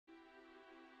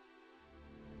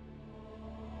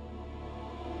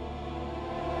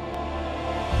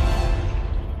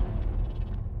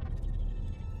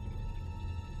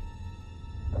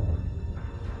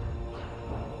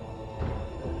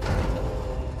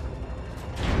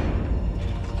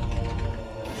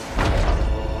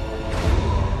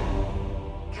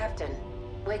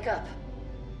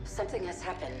Something has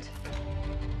happened.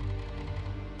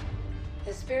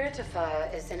 The Spirit of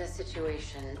Fire is in a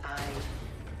situation I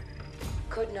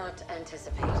could not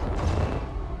anticipate.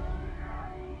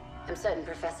 I'm certain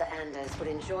Professor Anders would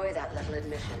enjoy that little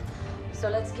admission. So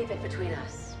let's keep it between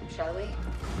us, shall we?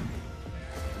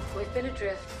 We've been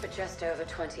adrift for just over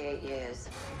 28 years.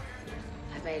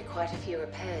 I've made quite a few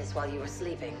repairs while you were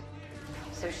sleeping.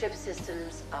 So ship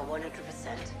systems are 100%.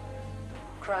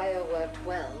 Cryo worked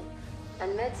well,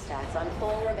 and med stats on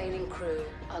all remaining crew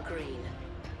are green.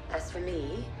 As for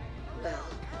me, well,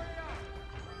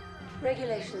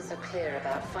 regulations are clear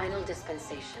about final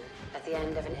dispensation at the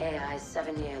end of an AI's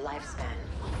 7-year lifespan.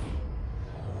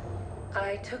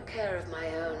 I took care of my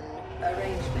own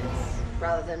arrangements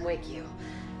rather than wake you.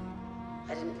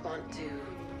 I didn't want to...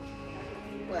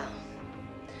 well,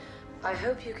 I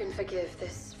hope you can forgive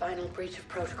this final breach of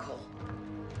protocol.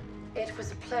 It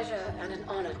was a pleasure and an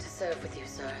honor to serve with you,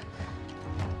 sir.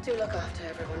 Do look after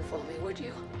everyone for me, would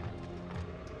you?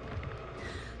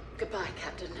 Goodbye,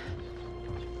 Captain.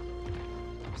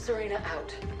 Serena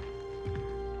out.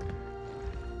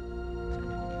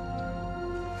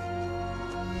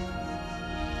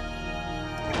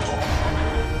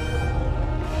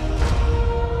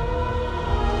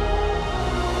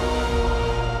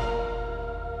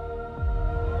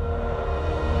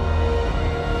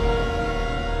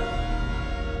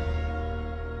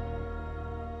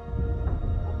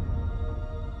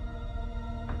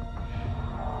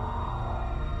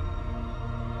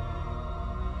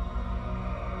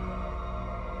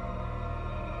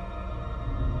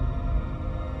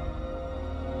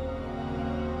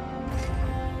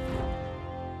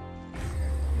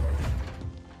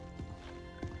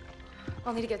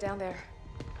 I'll need to get down there.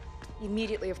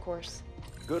 Immediately, of course.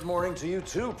 Good morning to you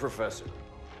too, Professor.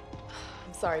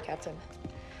 I'm sorry, Captain.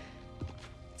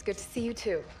 It's good to see you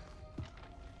too.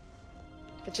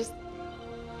 But just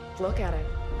look at it.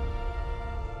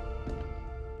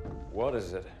 What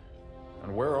is it?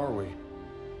 And where are we?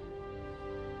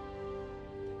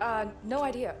 No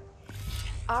idea.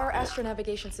 Our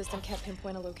astronavigation system can't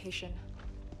pinpoint a location.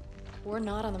 We're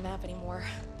not on the map anymore.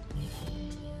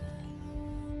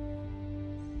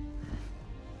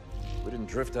 We didn't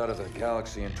drift out of the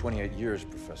galaxy in 28 years,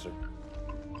 Professor.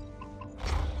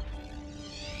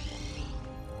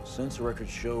 Sensor records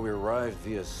show we arrived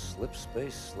via slip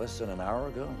space less than an hour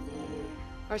ago.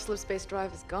 Our slip space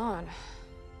drive is gone.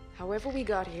 However we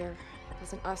got here, it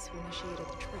wasn't us who initiated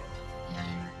the trip.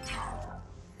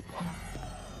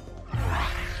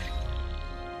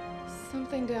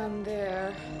 Something down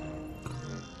there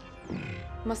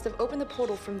must have opened the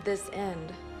portal from this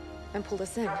end and pulled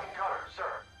us in. Captain Cutter, sir.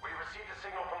 We received a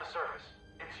signal from the surface.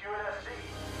 It's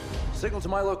UNSC. Signal to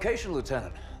my location,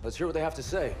 Lieutenant. Let's hear what they have to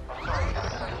say. I'm sorry,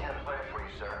 Captain. I can't play it for you,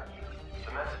 sir.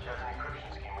 The message has an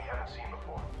encryption scheme we haven't seen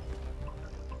before.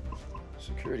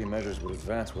 Security measures would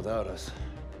advance without us.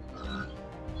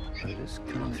 But it is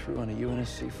coming through on a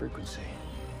UNSC frequency.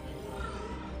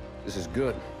 This is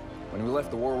good. When we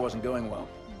left, the war wasn't going well.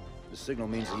 The signal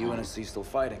means the UNSC's still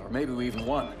fighting, or maybe we even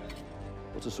won.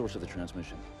 What's the source of the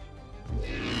transmission?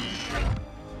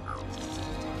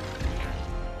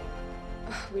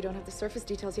 We don't have the surface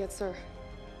details yet, sir.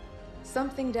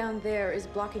 Something down there is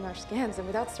blocking our scans, and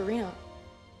without Serena...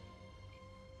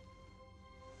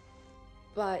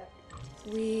 But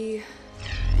we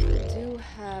do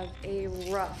have a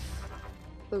rough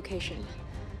location.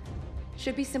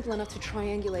 Should be simple enough to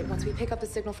triangulate once we pick up the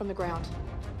signal from the ground.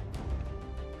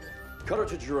 Cutter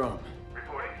to Jerome.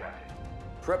 Reporting, Captain.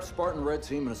 Prep Spartan Red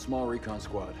Team and a small recon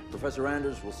squad. Professor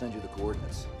Anders will send you the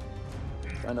coordinates.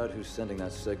 Find out who's sending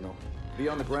that signal. Be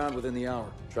on the ground within the hour.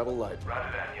 Travel light. Roger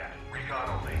that, Captain.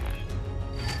 Recon only.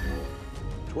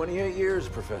 28 years,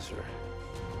 Professor.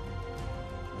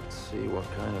 Let's see what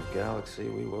kind of galaxy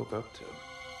we woke up to.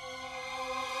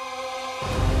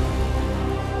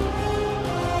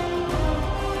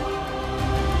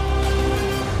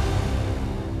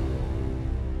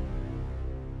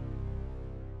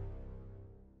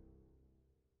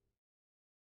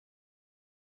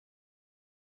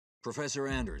 Professor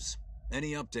Anders,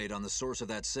 any update on the source of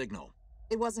that signal?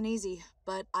 It wasn't easy,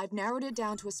 but I've narrowed it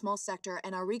down to a small sector,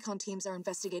 and our recon teams are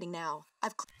investigating now.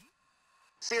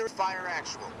 Spirit Fire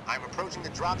actual. I'm approaching the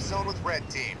drop zone with Red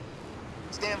Team.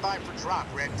 Stand by for drop,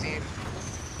 Red Team.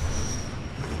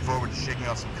 Looking forward to shaking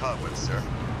off some cobwebs, sir.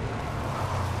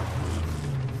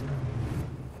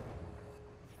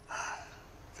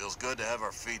 Feels good to have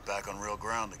our feet back on real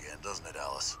ground again, doesn't it,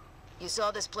 Alice? You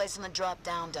saw this place in the drop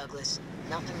down, Douglas.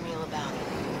 Nothing real about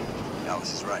it.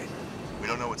 Alice is right. We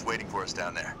don't know what's waiting for us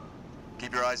down there.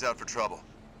 Keep your eyes out for trouble.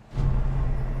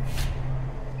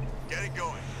 Get it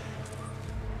going.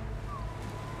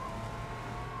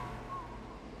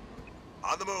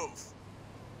 the move.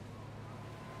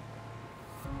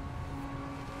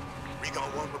 Recon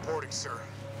 1 reporting, sir.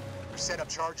 We've set up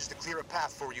charges to clear a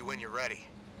path for you when you're ready.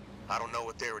 I don't know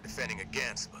what they were defending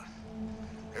against, but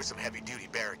there's some heavy-duty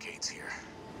barricades here.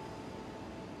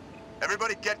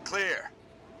 Everybody get clear.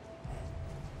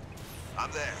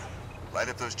 I'm there. Light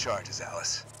up those charges,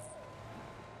 Alice.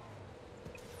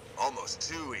 Almost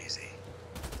too easy.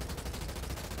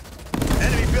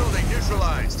 Enemy building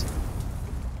neutralized.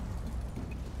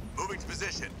 Moving to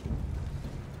position.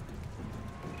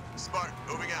 Spartan,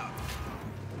 moving out.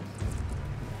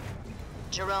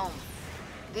 Jerome,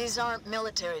 these aren't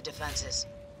military defenses.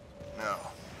 No,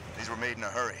 these were made in a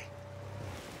hurry.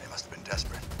 They must have been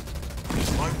desperate.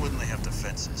 Why wouldn't they have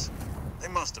defenses? They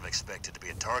must have expected to be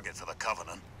a target for the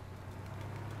Covenant.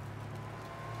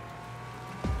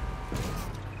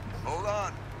 Hold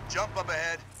on. Jump up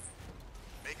ahead.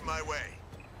 Making my way.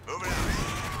 Moving out.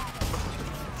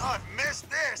 Oh, I've missed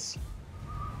this!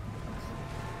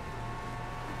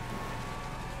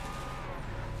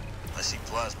 I see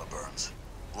plasma burns.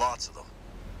 Lots of them.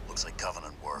 Looks like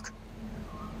Covenant work.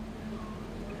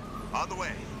 On the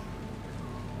way.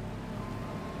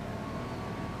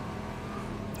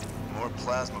 More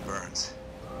plasma burns.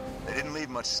 They didn't leave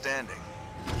much standing.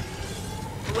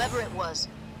 Whoever it was,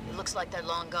 it looks like they're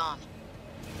long gone.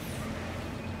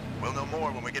 We'll know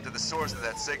more when we get to the source of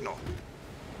that signal.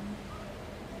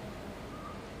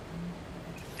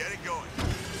 Get it going.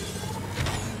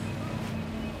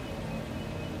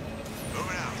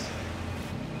 Moving out.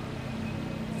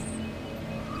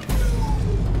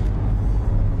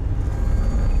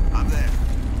 I'm there.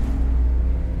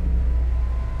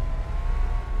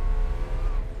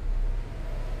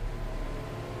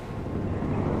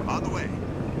 On the way.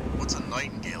 What's a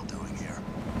Nightingale doing here?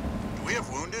 Do we have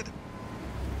wounded?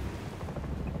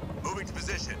 Moving to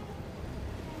position.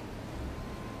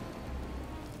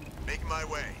 Making my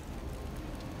way.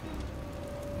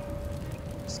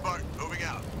 Spartan, moving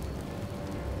out.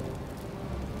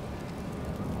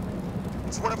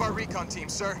 It's one of our recon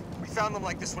teams, sir. We found them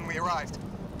like this when we arrived.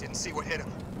 Didn't see what hit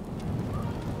them.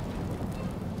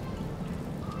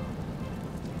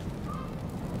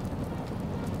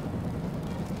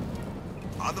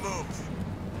 On the move.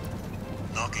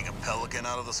 Knocking a Pelican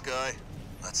out of the sky?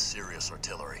 That's serious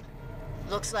artillery.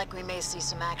 Looks like we may see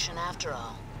some action after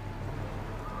all.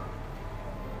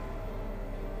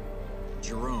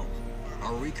 Jerome,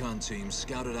 our recon team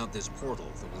scouted out this portal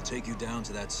that will take you down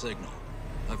to that signal.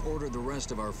 I've ordered the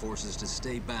rest of our forces to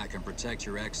stay back and protect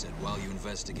your exit while you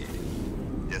investigate it.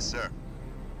 Yes, sir.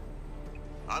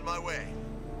 On my way.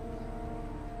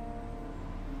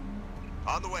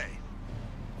 On the way.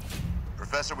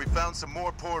 Professor, we found some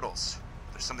more portals.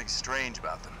 There's something strange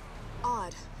about them.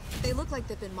 Odd. They look like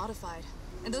they've been modified.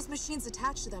 And those machines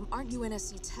attached to them aren't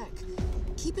UNSC tech.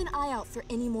 Keep an eye out for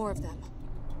any more of them.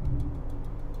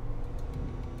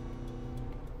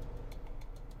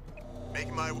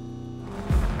 Making my...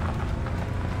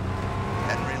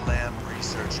 Henry Lamb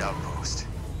Research Outpost.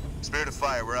 Spirit of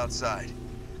Fire, we're outside.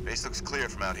 Base looks clear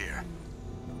from out here.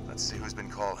 Let's see who's been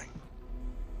calling.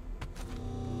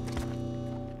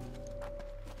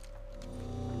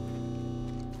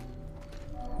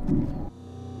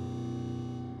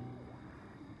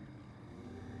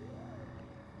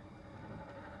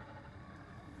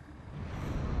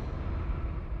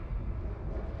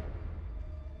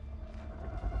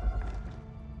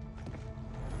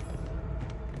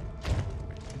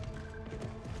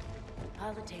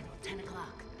 Pile the table, 10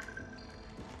 o'clock.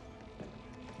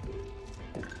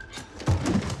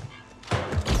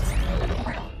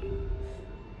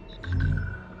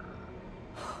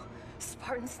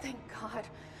 Spartans, thank God.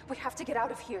 We have to get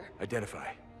out of here. Identify.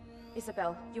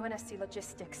 Isabel, UNSC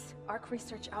Logistics, Arc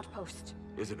Research Outpost.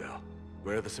 Isabel,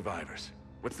 where are the survivors?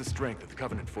 What's the strength of the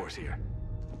Covenant force here?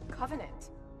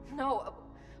 Covenant? No,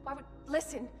 why would...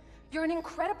 Listen, you're in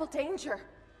incredible danger.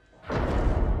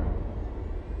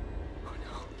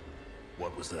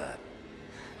 What was that?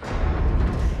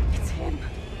 It's him.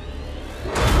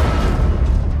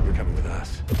 You're coming with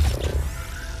us.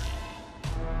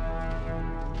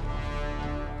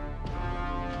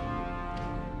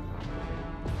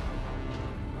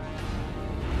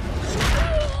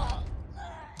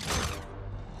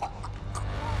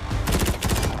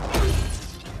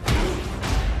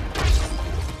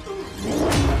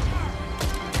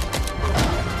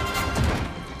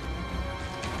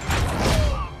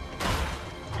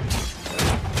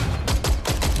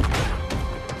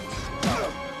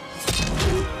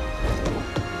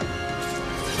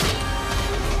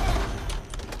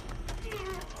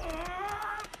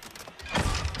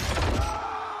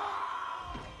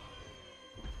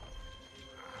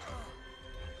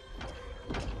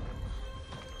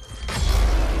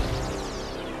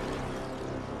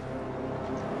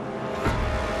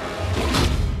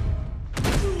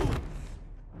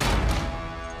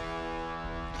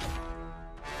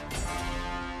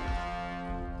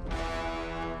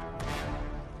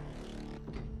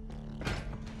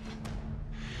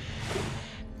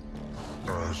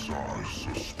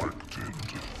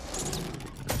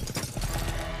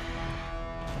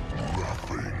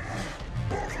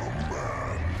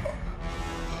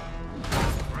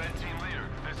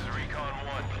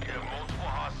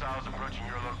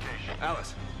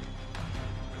 Alice.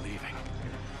 We're leaving.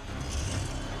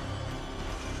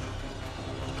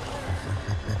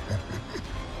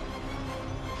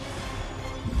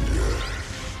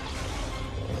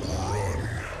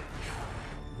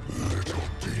 Little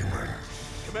demon.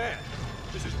 Command,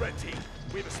 this is Red Team.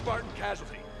 We have a Spartan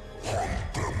casualty.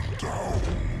 Hunt them down.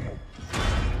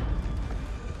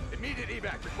 Immediate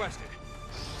evac requested.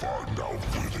 Find out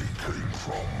where they came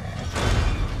from.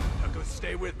 Douglas,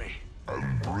 stay with me.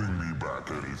 And bring me back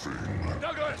anything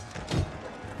Douglas!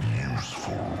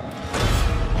 useful.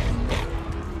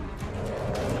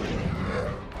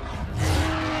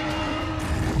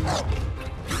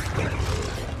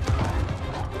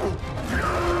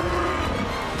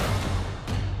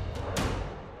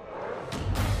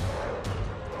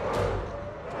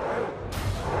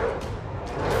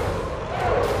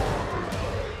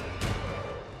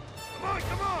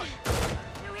 Come on!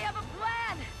 Do we have a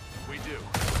plan? We do.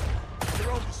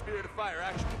 Jerome to Spirit of Fire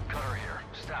action. Cutter here.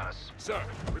 Status. Sir,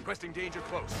 requesting danger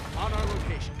close. On our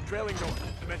location. Trailing north.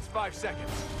 Commence 5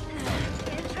 seconds.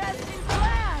 Interesting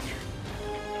plan.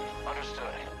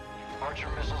 Understood. Archer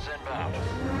missiles inbound.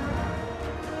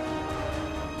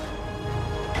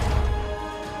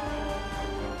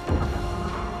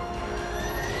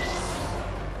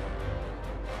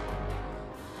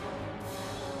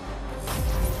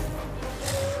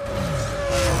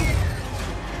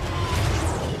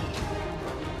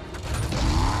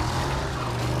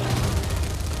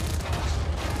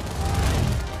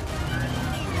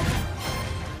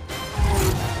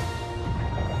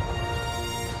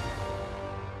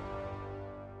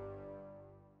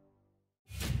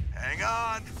 Hang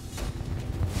on.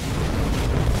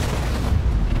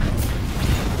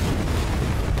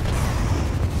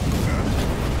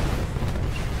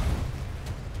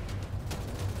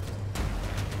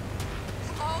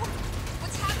 Oh,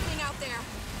 what's happening out there?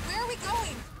 Where are we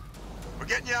going? We're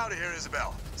getting you out of here,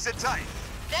 Isabel. Sit tight.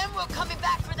 Then we're coming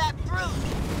back for that brute.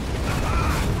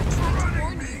 I tried to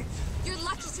warn you. You're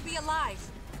lucky to be alive.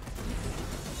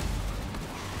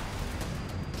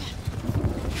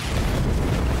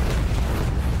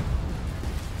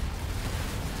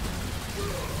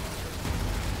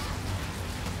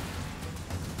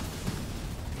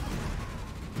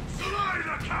 Slay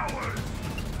the cowards!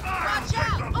 Watch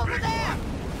out! Over there!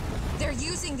 They're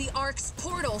using the Ark's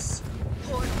portals.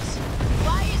 Portals.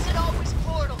 Why is it always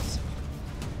portals?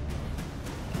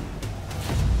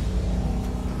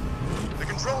 The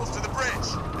controls to the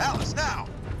bridge. Alice, now.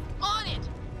 On it!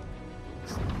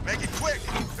 Make it quick.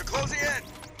 They're closing in.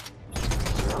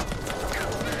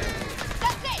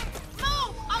 That's it!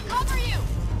 Move! I'll cover you!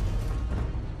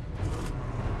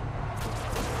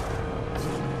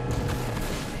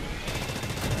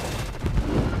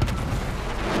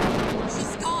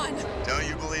 She's gone. Don't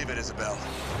you believe it, Isabel.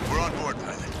 We're on board,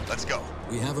 pilot. Let's go.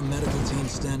 We have a medical team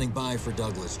standing by for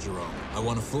Douglas, Jerome. I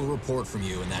want a full report from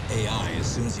you and that AI as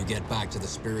soon as you get back to the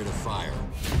Spirit of Fire.